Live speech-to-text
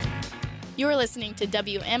You are listening to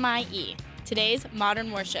WMIE, today's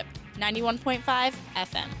Modern Worship, 91.5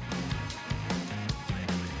 FM.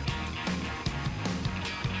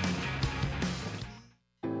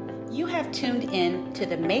 You have tuned in to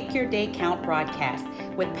the Make Your Day Count broadcast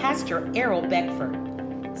with Pastor Errol Beckford,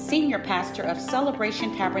 Senior Pastor of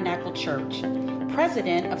Celebration Tabernacle Church,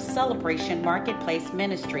 President of Celebration Marketplace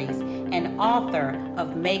Ministries, and author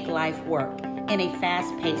of Make Life Work in a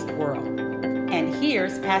Fast-Paced World. And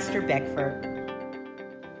here's Pastor Beckford.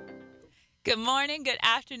 Good morning, good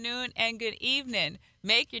afternoon, and good evening.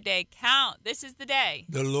 Make your day count. This is the day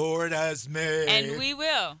the Lord has made, and we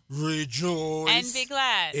will rejoice and be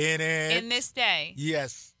glad in it. in this day.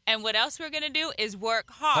 Yes. And what else we're going to do is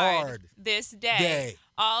work hard this day.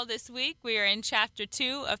 All this week, we are in chapter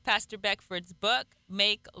 2 of Pastor Beckford's book,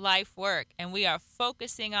 Make Life Work, and we are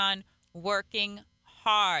focusing on working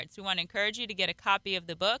hard. So we want to encourage you to get a copy of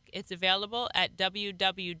the book. It's available at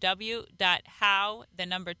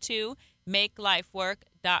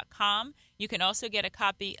www.how2makelifework.com. You can also get a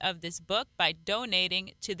copy of this book by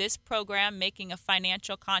donating to this program, making a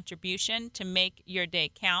financial contribution to make your day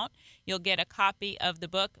count. You'll get a copy of the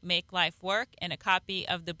book, Make Life Work, and a copy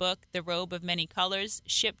of the book, The Robe of Many Colors,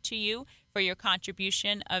 shipped to you for your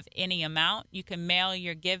contribution of any amount. You can mail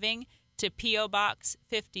your giving to P.O. Box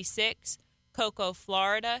 56, Cocoa,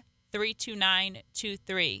 Florida,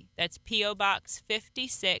 32923. That's P.O. Box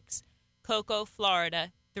 56, Cocoa,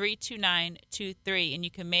 Florida, 32923. And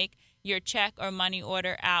you can make your check or money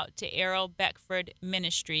order out to Errol Beckford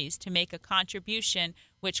Ministries to make a contribution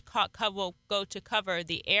which will go to cover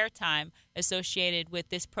the airtime associated with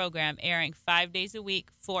this program, airing 5 days a week,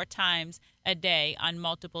 4 times a day on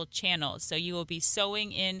multiple channels. So you will be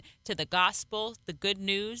sowing in to the gospel, the good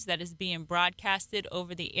news that is being broadcasted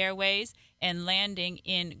over the airways and landing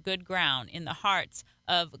in good ground in the hearts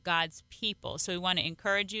of God's people. So we want to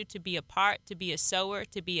encourage you to be a part, to be a sower,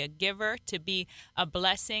 to be a giver, to be a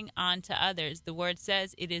blessing unto others. The word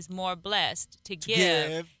says it is more blessed to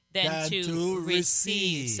give than to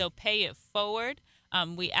receive. So pay it forward.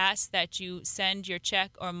 We ask that you send your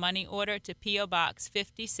check or money order to P.O. Box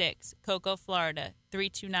 56, Cocoa, Florida,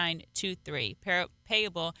 32923,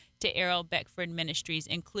 payable to Errol Beckford Ministries.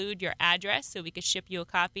 Include your address so we could ship you a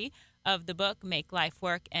copy of the book, Make Life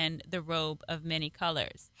Work, and The Robe of Many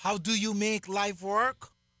Colors. How do you make life work?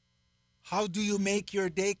 How do you make your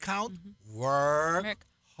day count? Work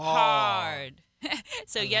hard.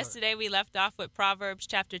 So yesterday we left off with Proverbs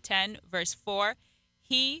chapter 10, verse 4.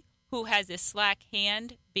 He who has a slack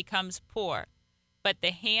hand becomes poor, but the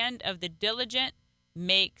hand of the diligent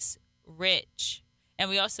makes rich. And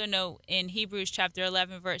we also know in Hebrews chapter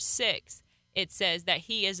 11, verse 6, it says that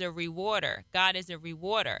he is a rewarder. God is a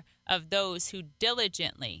rewarder of those who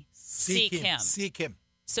diligently seek him. Seek him.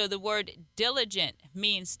 So the word diligent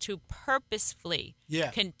means to purposefully,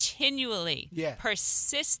 continually,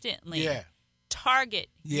 persistently target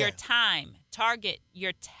your time, target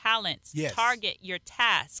your talents, target your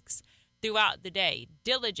tasks throughout the day.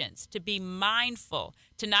 Diligence, to be mindful,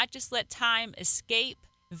 to not just let time escape,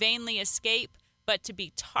 vainly escape, but to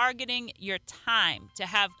be targeting your time, to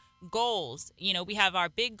have goals. You know, we have our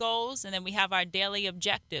big goals and then we have our daily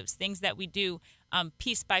objectives, things that we do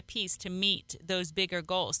piece by piece to meet those bigger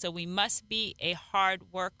goals. So we must be a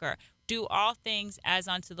hard worker. Do all things as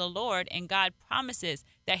unto the Lord, and God promises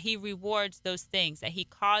that he rewards those things, that he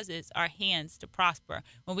causes our hands to prosper.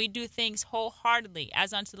 When we do things wholeheartedly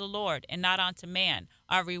as unto the Lord and not unto man,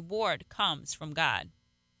 our reward comes from God.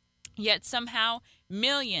 Yet somehow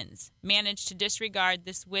millions manage to disregard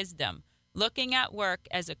this wisdom, looking at work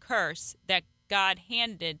as a curse that God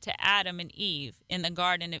handed to Adam and Eve in the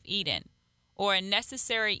Garden of Eden, or a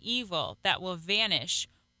necessary evil that will vanish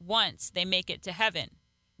once they make it to heaven.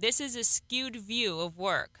 This is a skewed view of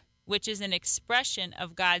work, which is an expression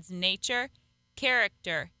of God's nature,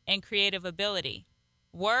 character, and creative ability.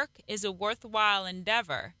 Work is a worthwhile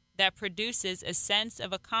endeavor that produces a sense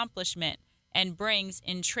of accomplishment and brings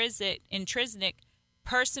intrinsic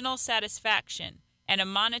personal satisfaction and a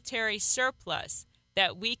monetary surplus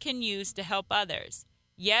that we can use to help others.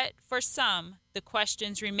 Yet, for some, the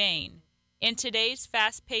questions remain. In today's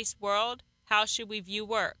fast-paced world, how should we view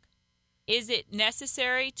work? Is it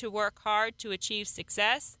necessary to work hard to achieve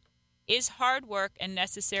success? Is hard work a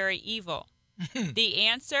necessary evil? The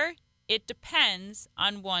answer, it depends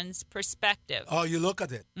on one's perspective. Oh, you look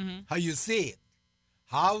at it, how you see it,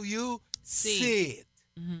 how you see it.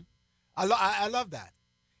 I love that.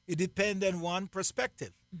 It depends on one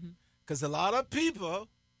perspective, because a lot of people.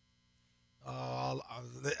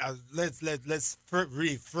 Let's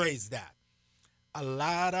rephrase that. A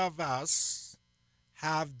lot of us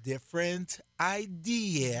have different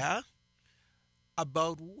idea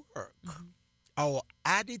about work, our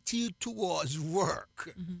attitude towards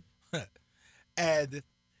work. And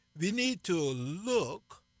we need to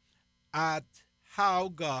look at how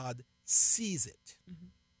God sees it.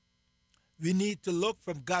 We need to look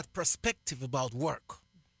from God's perspective about work.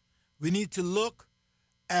 We need to look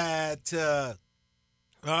at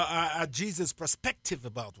Jesus' perspective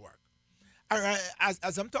about work.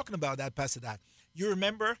 As I'm talking about that, Pastor Dad, you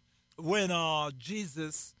remember when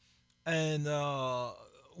Jesus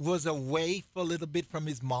was away for a little bit from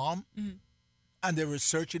his mom, and they were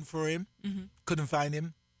searching for him, couldn't find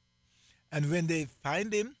him. And when they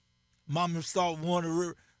find him, mom started wanting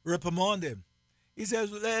to reprimand him. He says,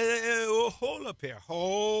 hold up here,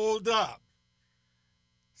 hold up.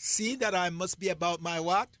 See that I must be about my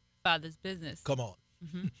what? Father's business. Come on.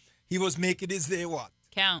 He was making his day what?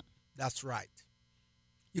 Count. That's right.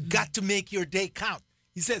 You got to make your day count.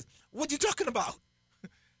 He says, what are you talking about?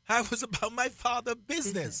 I was about my Father's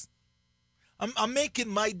business. I'm making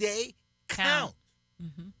my day count.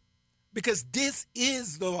 Because this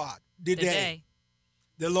is the what? The day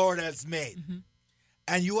the Lord has made.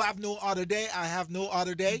 And you have no other day, I have no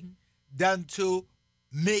other day than to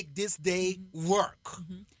make this day work.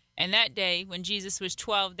 And that day, when Jesus was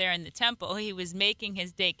 12 there in the temple, he was making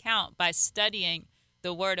his day count by studying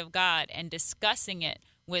the Word of God and discussing it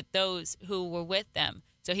with those who were with them.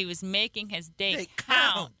 So he was making his day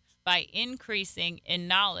count by increasing in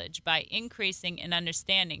knowledge, by increasing in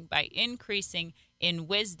understanding, by increasing in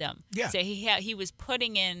wisdom. So he was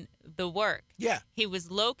putting in the work. He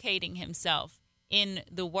was locating himself in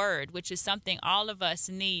the Word, which is something all of us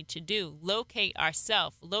need to do. Locate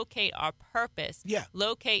ourselves, locate our purpose,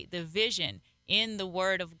 locate the vision in the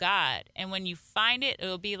Word of God. And when you find it,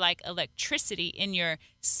 it'll be like electricity in your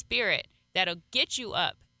spirit that'll get you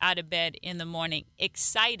up out of bed in the morning,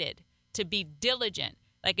 excited to be diligent.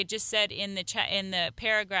 Like it just said in the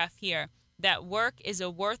paragraph here, that work is a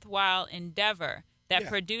worthwhile endeavor that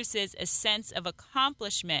produces a sense of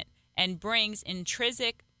accomplishment and brings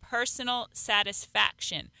intrinsic personal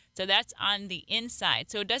satisfaction. So that's on the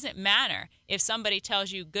inside. So it doesn't matter if somebody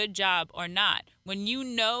tells you good job or not. When you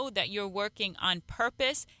know that you're working on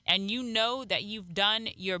purpose and you know that you've done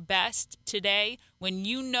your best today, when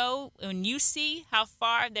you see how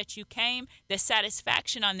far that you came, the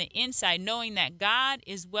satisfaction on the inside, knowing that God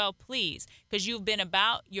is well pleased because you've been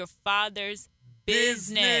about your Father's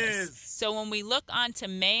business. So when we look onto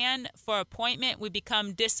man for appointment, we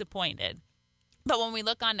become disappointed. But when we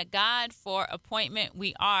look unto God for appointment,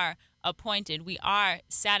 we are appointed. We are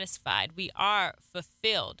satisfied. We are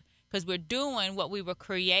fulfilled because we're doing what we were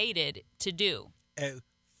created to do.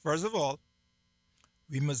 First of all,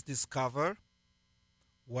 we must discover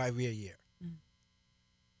why we are here.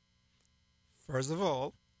 First of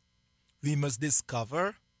all, we must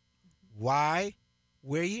discover why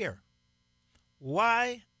we're here.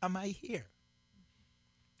 Why am I here?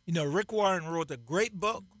 You know, Rick Warren wrote a great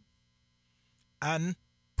book on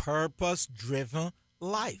purpose-driven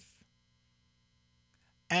life.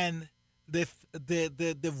 And the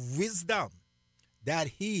wisdom that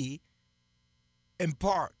he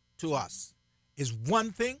impart to us is one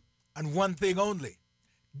thing and one thing only.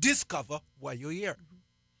 Discover why you're here.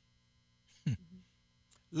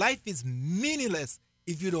 Life is meaningless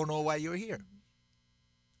if you don't know why you're here.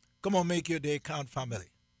 Come on, make your day count, family.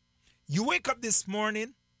 You wake up this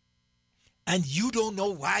morning and you don't know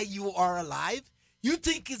why you are alive? You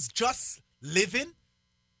think it's just living?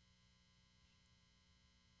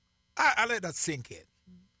 I let that sink in.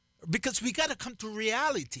 Because we got to come to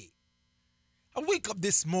reality. I wake up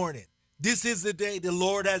this morning. This is the day the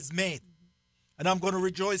Lord has made. And I'm going to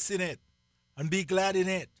rejoice in it and be glad in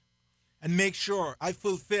it and make sure I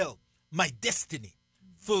fulfill my destiny,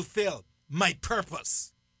 fulfill my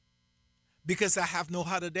purpose. Because I have no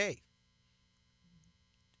other day.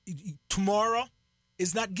 Tomorrow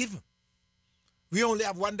is not given. We only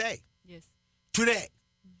have one day. Yes. Today.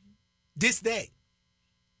 This day.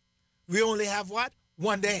 We only have what?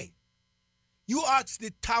 One day. You ask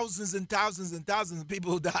the thousands and thousands and thousands of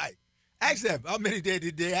people who died. Ask them, how many days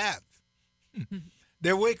did they have?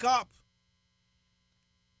 They wake up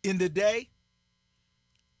in the day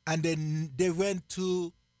and then they went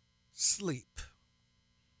to sleep.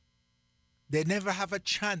 They never have a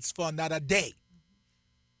chance for another day.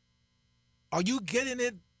 Are you getting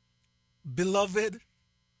it, beloved?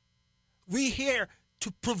 We're here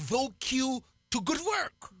to provoke you to good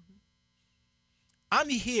work. I'm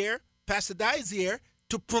here, Pastor Dai is here,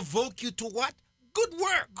 to provoke you to what? Good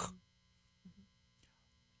work.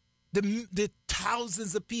 The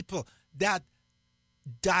thousands of people that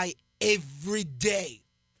die every day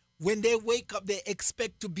when they wake up, they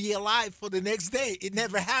expect to be alive for the next day. It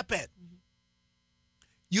never happened. Mm-hmm.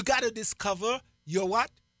 You got to discover your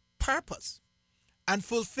what? Purpose and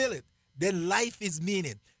fulfill it. Then life is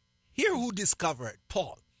meaning. Here who discovered it?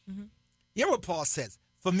 Paul. Mm-hmm. Hear what Paul says.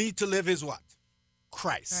 For me to live is what?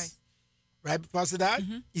 Christ. Right, Pastor Dad?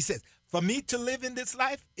 Mm-hmm. He says, for me to live in this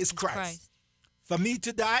life is Christ. For me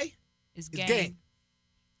to die is gain.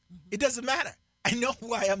 Mm-hmm. It doesn't matter. I know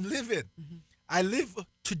why I'm living. Mm-hmm. I live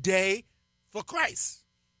today for Christ.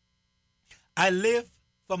 I live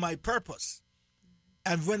for my purpose.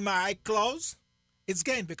 And when my eye close, it's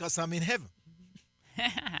gain because I'm in heaven.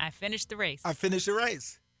 I finished the race. I finished the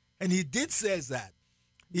race. And he did say that.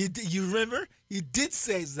 You remember? He did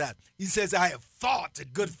say that. He says, I have fought a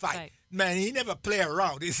good fight. Right. Man, he never play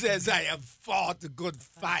around. He says, I have fought a good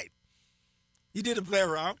fight. He didn't play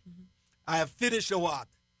around. Mm-hmm. I have finished the what?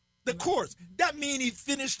 The course. That means he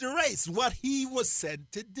finished the race, what he was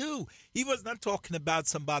sent to do. He was not talking about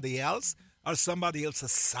somebody else or somebody else's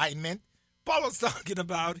assignment. Paul was talking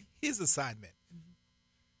about his assignment.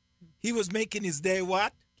 Mm-hmm. He was making his day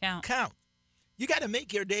what? Count. You got to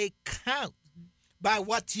make your day count by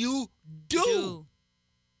what you do.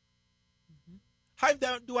 Mm-hmm. How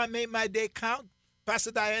do I make my day count,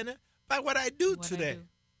 Pastor Diana? By what I do today. Mm-hmm.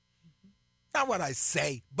 Not what I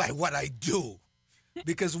say, by what I do.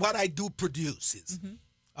 Because what I do produces.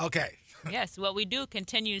 Mm-hmm. Okay. Yes, what we do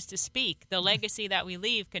continues to speak. The legacy that we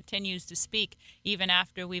leave continues to speak even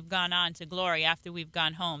after we've gone on to glory, after we've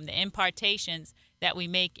gone home. The impartations that we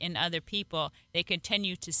make in other people, they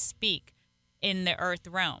continue to speak in the earth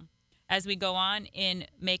realm. As we go on in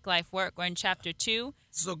Make Life Work, we're in chapter 2.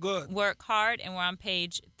 So good. Work hard, and we're on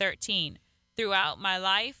page 13. Throughout my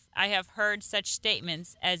life, I have heard such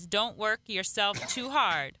statements as don't work yourself too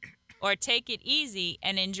hard or take it easy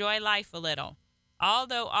and enjoy life a little.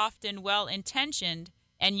 Although often well-intentioned,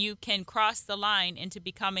 and you can cross the line into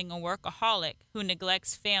becoming a workaholic who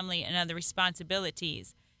neglects family and other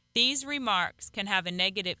responsibilities, these remarks can have a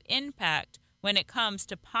negative impact when it comes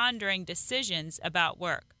to pondering decisions about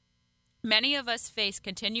work. Many of us face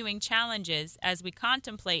continuing challenges as we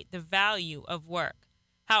contemplate the value of work,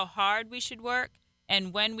 how hard we should work,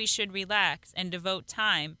 and when we should relax and devote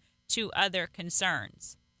time to other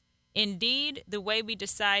concerns. Indeed, the way we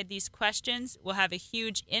decide these questions will have a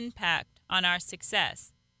huge impact on our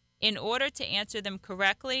success. In order to answer them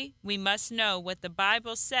correctly, we must know what the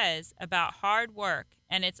Bible says about hard work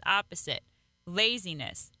and its opposite,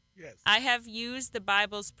 laziness. Yes. I have used the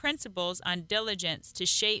Bible's principles on diligence to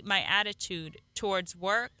shape my attitude towards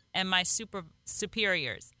work and my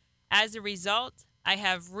superiors. As a result, I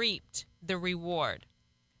have reaped the reward.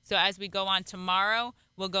 So as we go on tomorrow,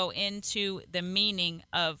 we'll go into the meaning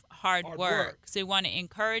of hard work. So we want to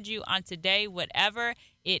encourage you on today, whatever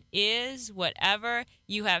it is, whatever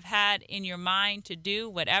you have had in your mind to do,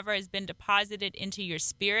 whatever has been deposited into your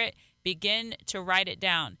spirit, begin to write it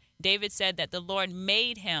down. David said that the Lord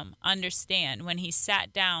made him understand when he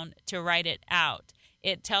sat down to write it out.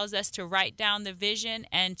 It tells us to write down the vision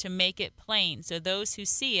and to make it plain so those who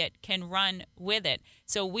see it can run with it.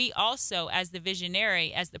 So we also, as the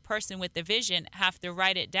visionary, as the person with the vision, have to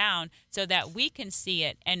write it down so that we can see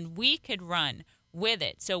it and we could run with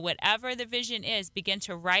it. So whatever the vision is, begin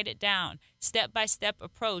to write it down, step-by-step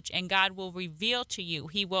approach, and God will reveal to you.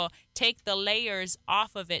 He will take the layers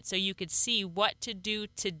off of it so you could see what to do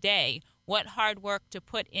today, what hard work to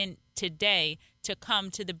put in today to come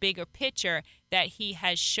to the bigger picture that he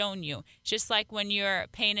has shown you. Just like when you're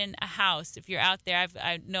painting a house, if you're out there,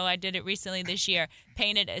 I know I did it recently this year,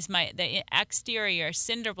 painted as the exterior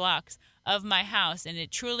cinder blocks of my house, and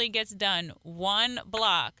it truly gets done one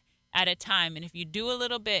block at a time. And if you do a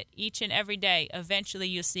little bit each and every day, eventually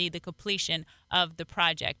you'll see the completion of the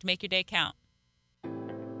project. Make your day count.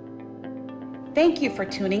 Thank you for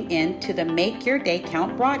tuning in to the Make Your Day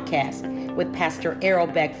Count broadcast with Pastor Errol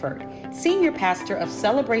Beckford, Senior Pastor of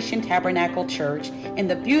Celebration Tabernacle Church in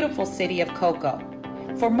the beautiful city of Cocoa.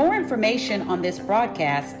 For more information on this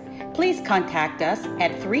broadcast, please contact us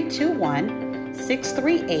at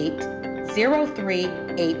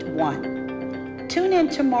 321-638-0381. Tune in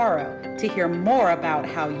tomorrow to hear more about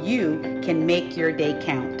how you can make your day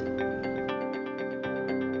count.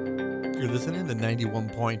 You're listening to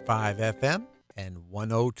 91.5 FM and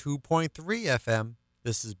 102.3 FM.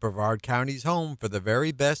 This is Brevard County's home for the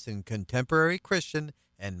very best in contemporary Christian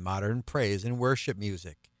and modern praise and worship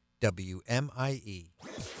music. WMIE.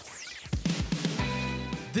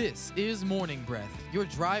 This is Morning Breath, your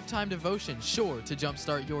drive time devotion sure to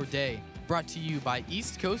jumpstart your day. Brought to you by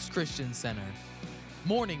East Coast Christian Center.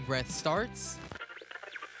 Morning Breath starts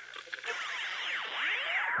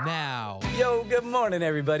now. Yo, good morning,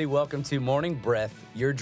 everybody. Welcome to Morning Breath, your